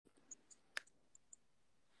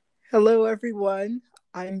Hello, everyone.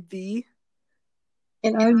 I'm V,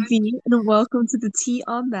 And I'm V, and welcome to the Tea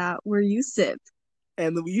on That, where you sip.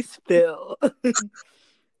 and we spill.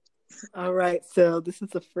 All right, so this is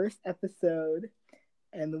the first episode,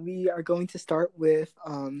 and we are going to start with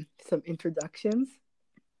some introductions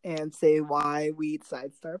and say why we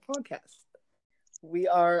decided to start a podcast. We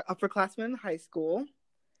are upperclassmen in high school,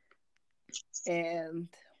 and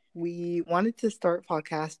we wanted to start a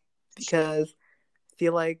podcast because I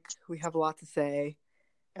feel like we have a lot to say,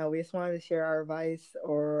 and we just wanted to share our advice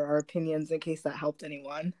or our opinions in case that helped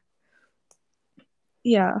anyone.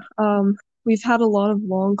 Yeah, we've had a lot of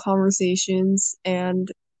long conversations, and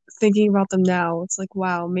thinking about them now, it's like,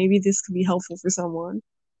 wow, maybe this could be helpful for someone.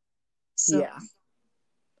 So, Yeah.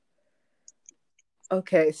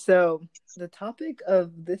 Okay, so the topic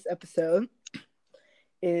of this episode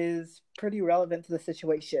is pretty relevant to the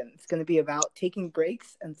situation. It's going to be about taking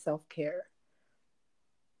breaks and self care.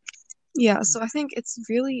 yeah, so I think it's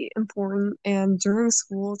really important, and during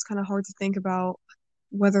school, it's kind of hard to think about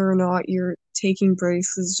whether or not you're taking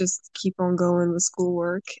breaks is just keep on going with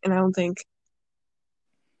schoolwork. And I don't think,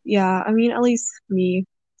 yeah, I mean, at least me,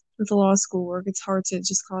 with a lot of schoolwork, it's hard to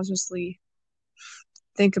just consciously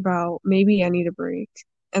think about maybe I need a break.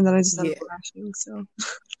 And then I just end up Yeah, crashing. So,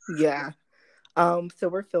 yeah. So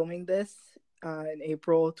we're filming this in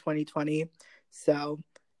April 2020. So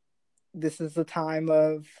this is the time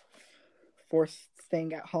of forced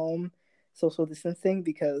staying at home, social distancing,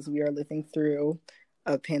 because we are living through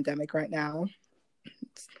a pandemic right now.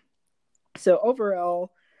 So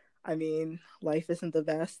overall, I mean, life isn't the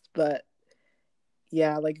best, but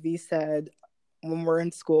yeah, like V said, when we're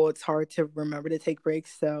in school, it's hard to remember to take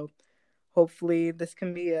breaks. So hopefully, this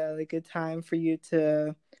can be a good time for you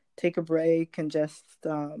to take a break and just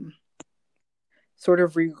sort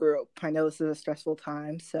of regroup. I know this is a stressful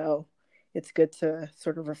time, so it's good to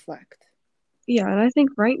sort of reflect. yeah, and I think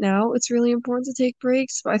right now it's really important to take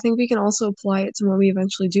breaks, but I think we can also apply it to when we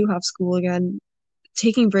eventually do have school again.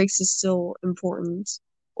 Taking breaks is still important.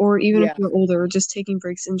 Or even if Yeah, you're older, just taking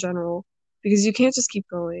breaks in general, because you can't just keep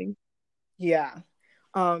going. yeah.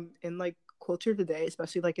 In like culture today,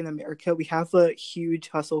 especially like in America, we have a huge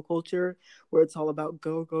hustle culture where it's all about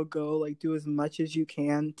go, go, go, like do as much as you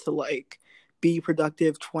can to like be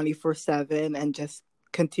productive 24/7 and just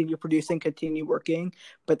continue producing, continue working.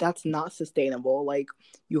 But that's not sustainable. Like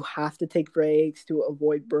you have to take breaks to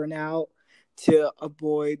avoid burnout, to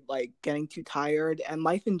avoid like getting too tired, and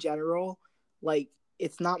life in general, like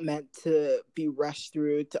it's not meant to be rushed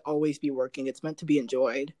through to always be working. It's meant to be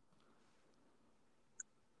enjoyed.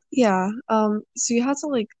 Yeah, so you have to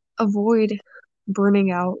like avoid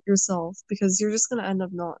burning out yourself because you're just gonna end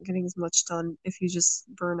up not getting as much done if you just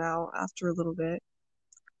burn out after a little bit.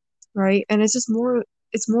 Right? And it's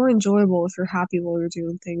more enjoyable if you're happy while you're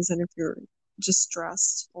doing things than if you're just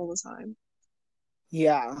stressed all the time.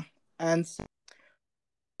 Yeah. And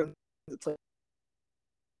it's like,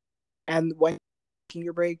 and when taking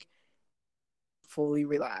your break, fully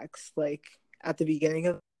relax. Like at the beginning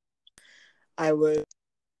of, I would,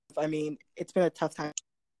 I mean, it's been a tough time.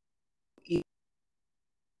 Eat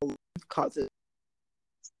causes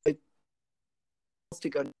to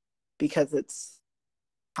go because it's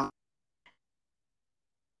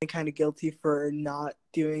kind of guilty for not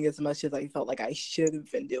doing as much as I felt like I should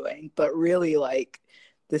have been doing. But really, like,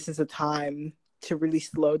 this is a time to really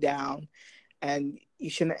slow down, and you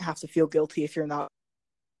shouldn't have to feel guilty if you're not.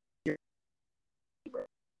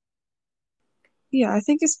 Yeah, I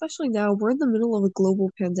think especially now we're in the middle of a global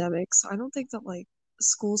pandemic, so I don't think that like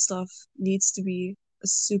school stuff needs to be a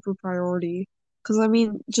super priority. Because I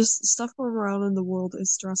mean, just stuff going around in the world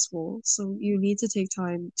is stressful, so you need to take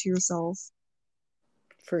time to yourself.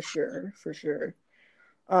 For sure, for sure.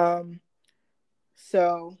 Um,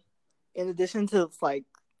 so in addition to like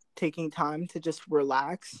taking time to just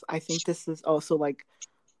relax, I think this is also like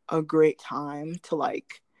a great time to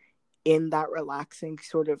like in that relaxing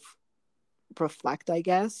sort of reflect, I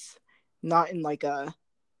guess. Not in like a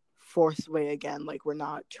forced way again, like we're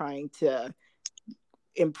not trying to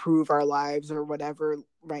improve our lives or whatever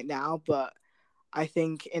right now, but I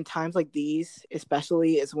think in times like these,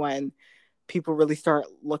 especially is when people really start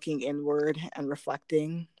looking inward and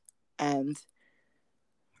reflecting, and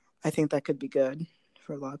I think that could be good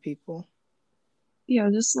for a lot of people. Yeah,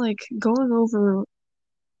 just like going over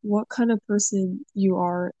what kind of person you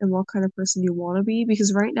are and what kind of person you want to be,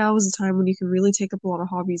 because right now is a time when you can really take up a lot of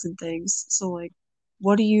hobbies and things. So like,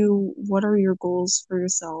 what are your goals for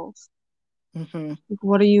yourself? Hmm. Like,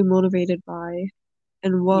 what are you motivated by?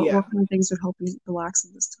 And Yeah. what kind of things would help you relax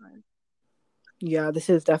in this time? Yeah, this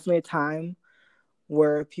is definitely a time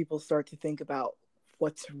where people start to think about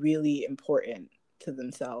what's really important to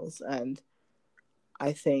themselves. And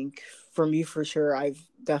I think for me, for sure, I've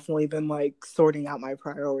definitely been like sorting out my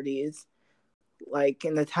priorities. Like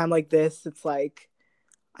in a time like this, it's like,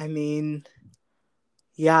 I mean,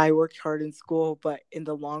 yeah, I worked hard in school, but in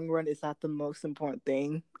the long run, is that the most important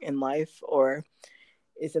thing in life? Or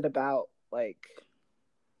is it about like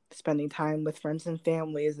spending time with friends and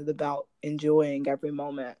family? Is it about enjoying every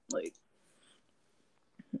moment? Like,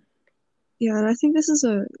 Yeah, and I think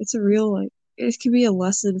it's a real like it can be a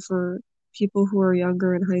lesson for people who are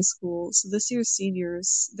younger in high school. So this year's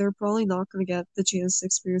seniors, they're probably not going to get the chance to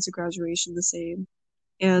experience a graduation the same.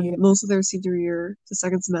 And yeah, most of their senior year, the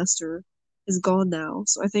second semester, is gone now.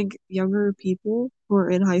 So I think younger people who are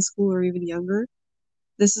in high school or even younger,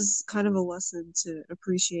 this is kind of a lesson to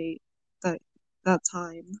appreciate that that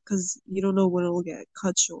time because you don't know when it'll get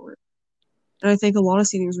cut short. And I think a lot of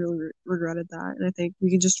seniors really regretted that. And I think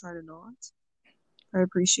we can just try to not by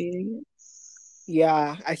appreciating it.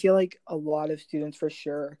 yeah, I feel like a lot of students for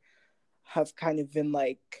sure have kind of been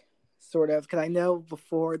like, sort of, because I know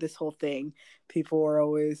before this whole thing, people were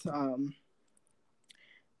always,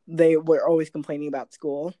 they were always complaining about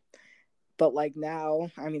school. But like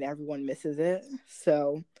now, I mean, everyone misses it.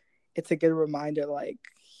 So it's a good reminder, like,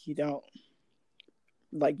 you don't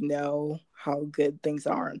like know how good things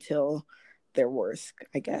are until they're worse,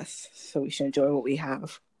 I guess. So we should enjoy what we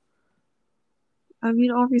have. I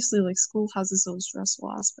mean, obviously, like school has its own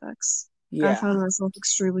stressful aspects. I Yeah. found myself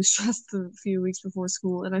extremely stressed the few weeks before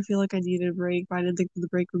school, and I feel like I needed a break, but I didn't think the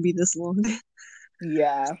break would be this long.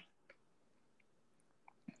 Yeah.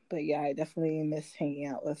 But yeah, I definitely miss hanging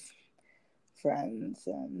out with friends.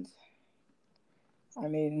 And I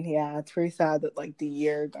mean, yeah, it's pretty sad that like the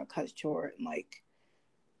year got cut short. And like,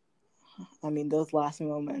 I mean, those last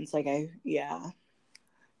moments, like, yeah,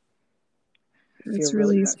 I feel It's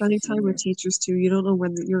really really bad for spending time with seniors. teachers too. You don't know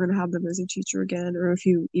when you're going to have them as your teacher again, or if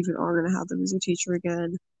you even are going to have them as your teacher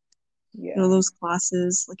again. You know, Yeah. those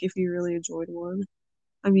classes, like if you really enjoyed one.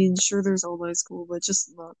 I mean, sure, there's online school, but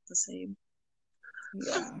just not the same.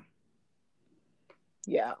 Yeah.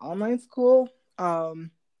 Yeah. Online school.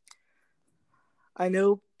 Um, I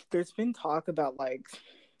know there's been talk about like,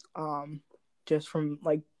 um, just from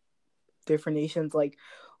like different nations, like,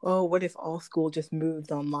 oh, what if all school just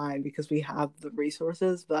moved online because we have the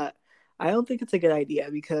resources? But I don't think it's a good idea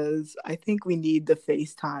because I think we need the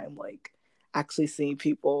FaceTime, like actually seeing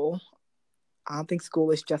people. I don't think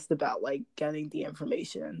school is just about like getting the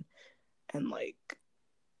information and like,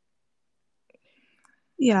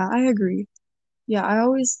 Yeah, I agree. Yeah, I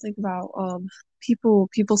always think about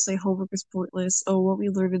people say homework is pointless. Oh, what we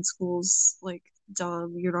learned in school's like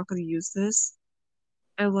dumb. You're not going to use this.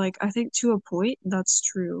 And like I think to a point that's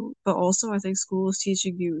true, but also I think school is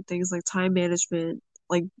teaching you things like time management,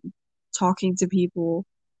 like talking to people,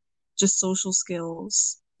 just social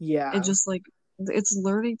skills, and yeah, just like it's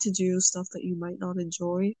learning to do stuff that you might not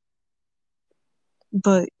enjoy,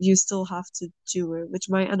 but you still have to do it, which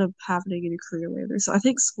might end up happening in your career later. So I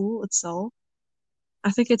think school itself,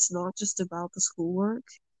 I think it's not just about the schoolwork.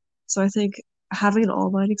 So I think having an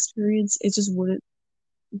online experience, it just wouldn't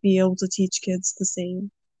be able to teach kids the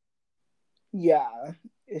same. yeah,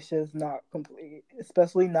 it's just not complete,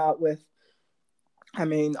 especially not with, I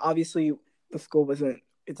mean, obviously the school wasn't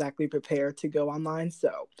exactly prepared to go online.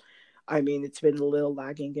 So, I mean, it's been a little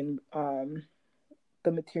lagging in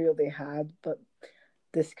the material they had, but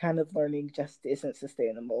this kind of learning just isn't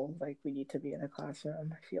sustainable. Like, we need to be in a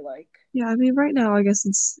classroom, I feel like. Yeah, I mean, right now, I guess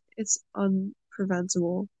it's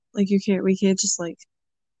unpreventable. Like we can't just like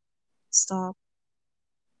stop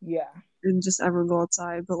Yeah, and just ever go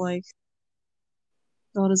outside, but like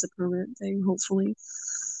not as a permanent thing, hopefully.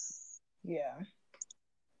 yeah.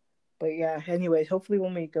 But yeah, anyways, hopefully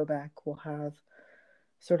when we go back, we'll have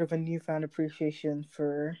sort of a newfound appreciation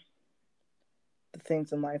for the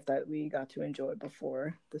things in life that we got to enjoy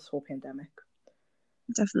before this whole pandemic.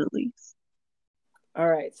 Definitely. All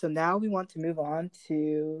right, so now we want to move on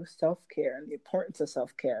to self care and the importance of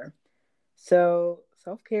self care. So,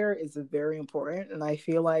 self care is very important, and I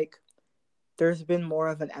feel like there's been more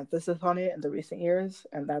of an emphasis on it in the recent years,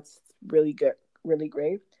 and that's really good, really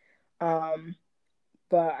great. Um,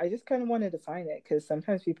 but I just kind of want to define it because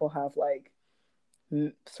sometimes people have like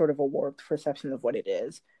sort of a warped perception of what it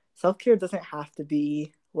is. Self care doesn't have to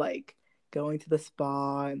be like going to the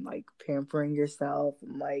spa and like pampering yourself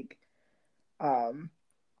and like um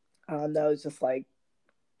I don't know, it's just like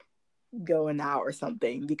going out or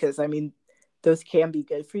something because I mean those can be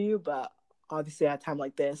good for you, but obviously at a time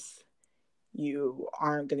like this you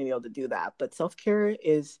aren't going to be able to do that. But self care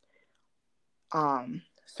is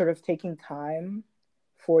sort of taking time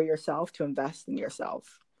for yourself, to invest in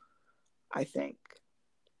yourself, I think.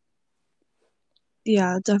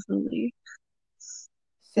 Yeah, definitely. It's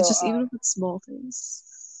So just even if it's small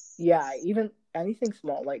things. yeah, even anything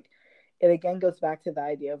small, like it again goes back to the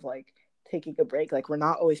idea of like taking a break. Like we're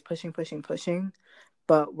not always pushing, pushing, pushing,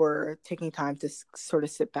 but we're taking time to sort of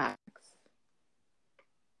sit back.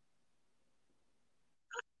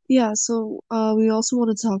 Yeah, so we also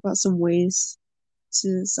want to talk about some ways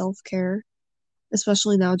to self-care,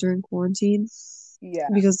 especially now during quarantine, Yeah,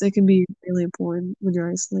 because it can be really important when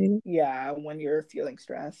you're isolated. yeah, when you're feeling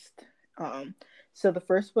stressed. Um, so the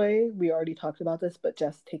first way, we already talked about this, but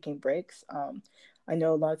just taking breaks. I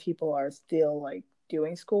know a lot of people are still like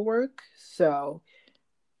doing schoolwork, so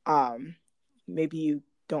um, maybe you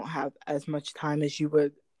don't have as much time as you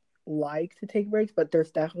would like to take breaks, but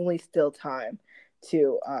there's definitely still time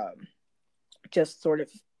to just sort of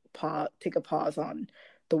take a pause on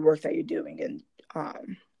the work that you're doing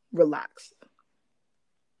and relax.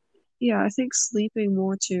 Yeah, I think sleeping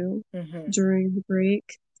more too Mm-hmm. during the break,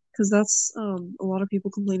 because that's a lot of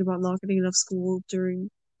people complain about not getting enough school during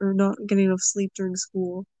or not getting enough sleep during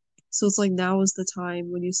school. So it's like now is the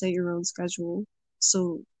time when you set your own schedule.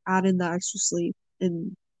 So add in that extra sleep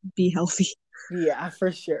and be healthy. Yeah,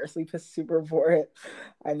 for sure. Sleep is super important.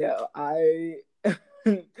 I know. I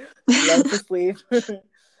love to sleep.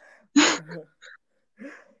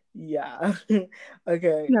 Yeah.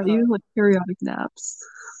 Okay. Yeah, even like periodic naps.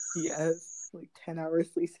 Yes, like 10 hour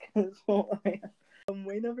sleep schedule.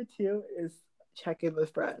 Way number two is check in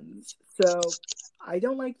with friends. So I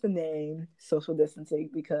don't like the name social distancing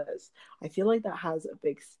because I feel like that has a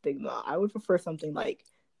big stigma. I would prefer something like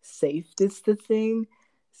safe distancing.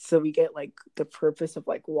 So we get like the purpose of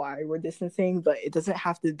like why we're distancing, but it doesn't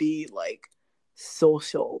have to be like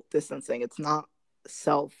social distancing. It's not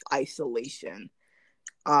self isolation.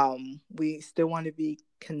 We still want to be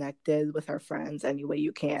connected with our friends any way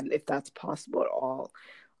you can, if that's possible at all.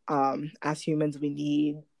 As humans, we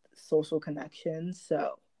need social connections.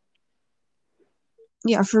 So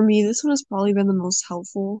Yeah, for me, this one has probably been the most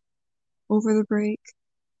helpful over the break.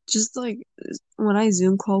 Just like when I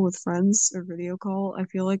Zoom call with friends or video call, I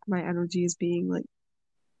feel like my energy is being like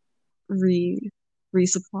re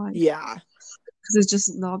resupplied yeah, because it's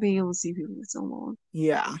just not being able to see people for so long.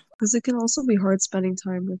 yeah, Because it can also be hard spending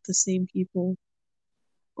time with the same people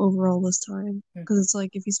over all this time. Because mhm, it's like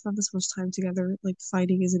if you spend this much time together, like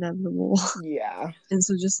fighting is inevitable. yeah, And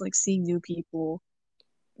so just like seeing new people,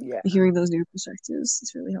 yeah. hearing those new perspectives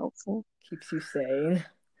is really helpful. Keeps you sane.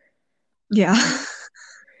 Yeah.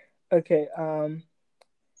 Okay.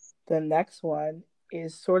 The next one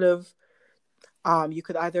is sort of you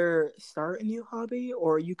could either start a new hobby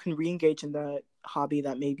or you can re-engage in the hobby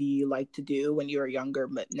that maybe you like to do when you were younger,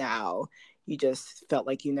 but now you just felt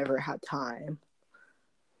like you never had time.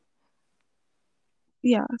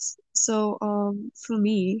 Yes. So, for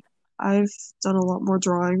me, I've done a lot more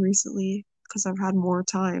drawing recently because I've had more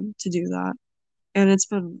time to do that. And it's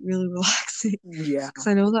been really relaxing Yeah, because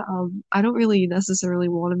I know that I don't really necessarily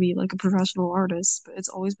want to be like a professional artist, but it's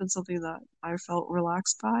always been something that I felt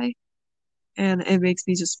relaxed by, and it makes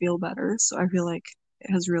me just feel better. So I feel like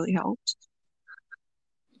it has really helped.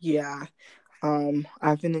 yeah.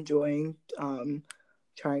 I've been enjoying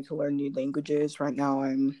trying to learn new languages. Right now,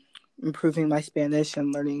 I'm improving my Spanish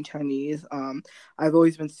and learning Chinese. I've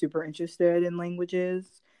always been super interested in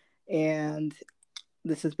languages, and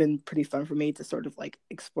this has been pretty fun for me to sort of like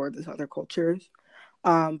explore these other cultures.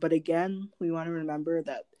 But again, we want to remember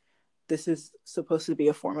that this is supposed to be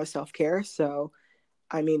a form of self care. So,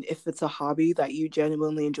 I mean, if it's a hobby that you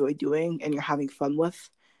genuinely enjoy doing and you're having fun with,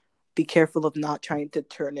 be careful of not trying to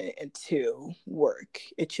turn it into work.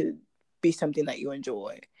 It should be something that you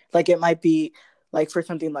enjoy. Like it might be like for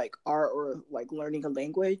something like art or like learning a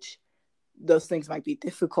language, those things might be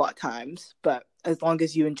difficult at times, but as long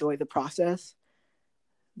as you enjoy the process,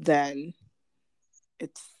 then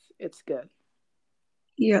it's good.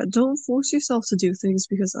 Yeah, don't force yourself to do things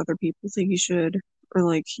because other people think you should, or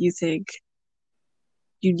like you think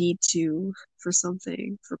you need to for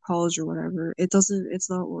something, for college or whatever. It's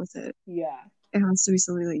not worth it. Yeah, It has to be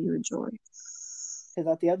something that you enjoy. because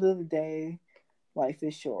at the end of the day, life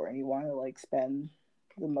is short, and you want to like spend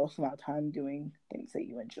the most amount of time doing things that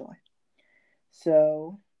you enjoy.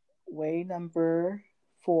 So, way number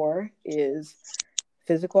four is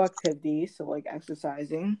physical activity, so like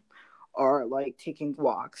exercising or like taking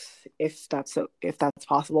walks if that's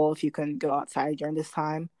possible. If you can go outside during this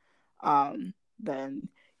time, then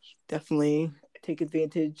definitely take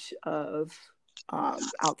advantage of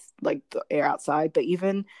out like the air outside. But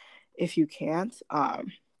even if you can't,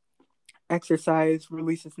 exercise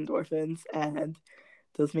releases endorphins, and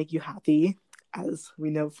those make you happy, as we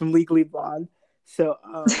know from Legally Blonde. So,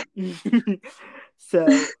 so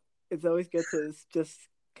it's always good to just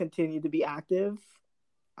continue to be active.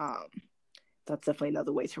 Um, that's definitely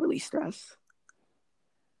another way to release stress.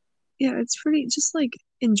 Yeah, it's pretty, just like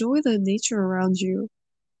enjoy the nature around you.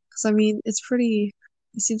 Because I mean, it's pretty,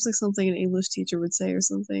 it seems like something an English teacher would say or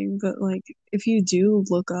something, but like if you do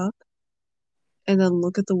look up and then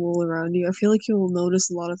look at the world around you, I feel like you will notice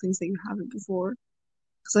a lot of things that you haven't before.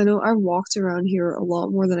 Because I know I walked around here a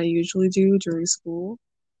lot more than I usually do during school,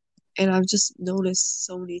 and I've just noticed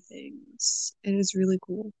so many things, and it's really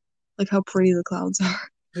cool, like how pretty the clouds are.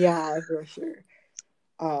 Yeah, for sure.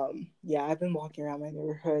 Yeah, I've been walking around my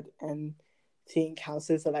neighborhood and seeing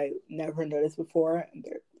houses that I never noticed before, and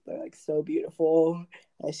they're like so beautiful.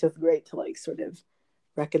 And it's just great to like sort of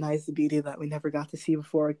recognize the beauty that we never got to see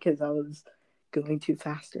before because I was going too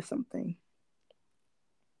fast or something.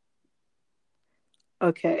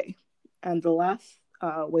 Okay, and the last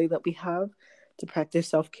way that we have to practice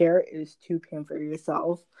self care is to pamper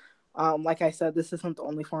yourself. Like I said, this isn't the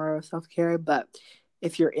only form of self care, but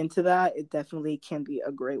if you're into that, it definitely can be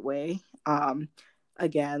a great way.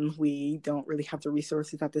 Again, we don't really have the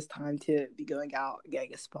resources at this time to be going out and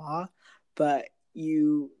getting a spa, but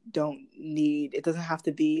you don't need, it doesn't have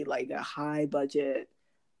to be like a high budget,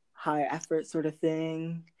 high effort sort of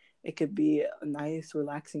thing. It could be a nice,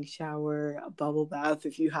 relaxing shower, a bubble bath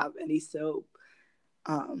if you have any soap.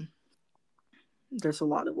 Um, there's a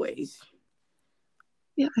lot of ways.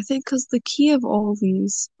 Yeah, I think because the key of all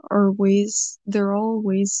these are ways, they're all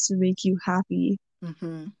ways to make you happy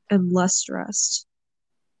Mm-hmm. and less stressed,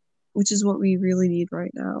 which is what we really need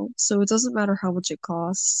right now. So it doesn't matter how much it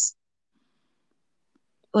costs.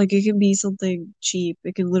 Like it can be something cheap.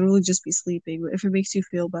 It can literally just be sleeping. But if it makes you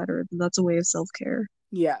feel better, then that's a way of self-care.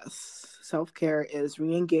 Yes, self care is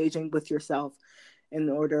re engaging with yourself in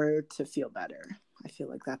order to feel better. I feel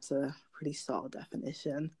like that's a pretty solid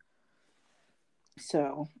definition.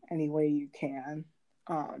 So, any way you can,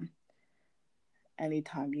 um,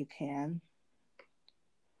 anytime you can,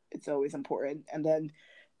 it's always important. And then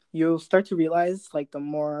you'll start to realize, like, the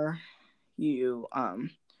more you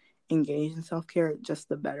engage in self care, just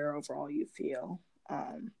the better overall you feel.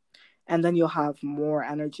 Um, and then you'll have more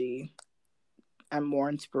energy and more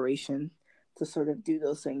inspiration to sort of do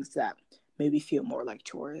those things that maybe feel more like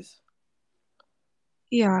chores.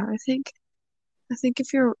 Yeah, I think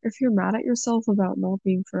if you're mad at yourself about not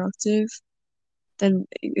being productive, then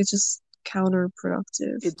it's just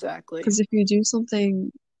counterproductive. Exactly. Because if you do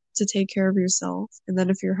something to take care of yourself, and then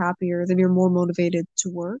if you're happier, then you're more motivated to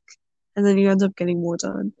work, and then you end up getting more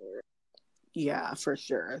done. Yeah, for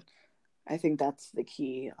sure. I think that's the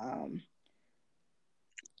key.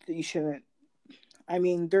 You shouldn't. I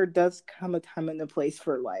mean, there does come a time and a place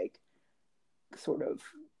for like sort of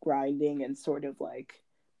grinding and sort of like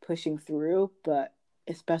pushing through, but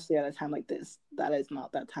especially at a time like this, that is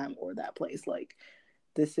not that time or that place. Like,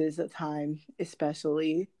 this is a time,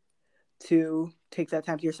 especially to take that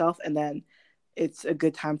time to yourself, and then it's a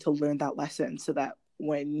good time to learn that lesson so that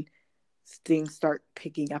when things start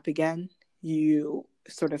picking up again, you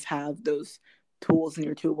sort of have those tools in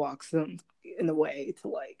your toolbox in a way to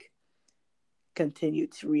like continue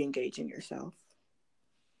to re-engage in yourself.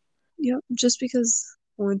 Yep, just because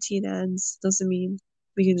quarantine ends doesn't mean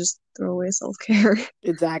we can just throw away self-care.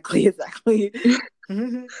 Exactly, exactly.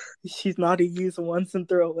 She's not a use once and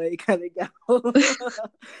throw away kind of gal.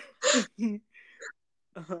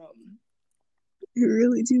 um, You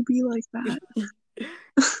really do be like that.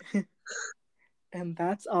 and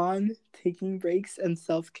that's on taking breaks and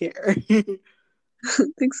self care.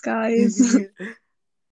 Thanks, guys.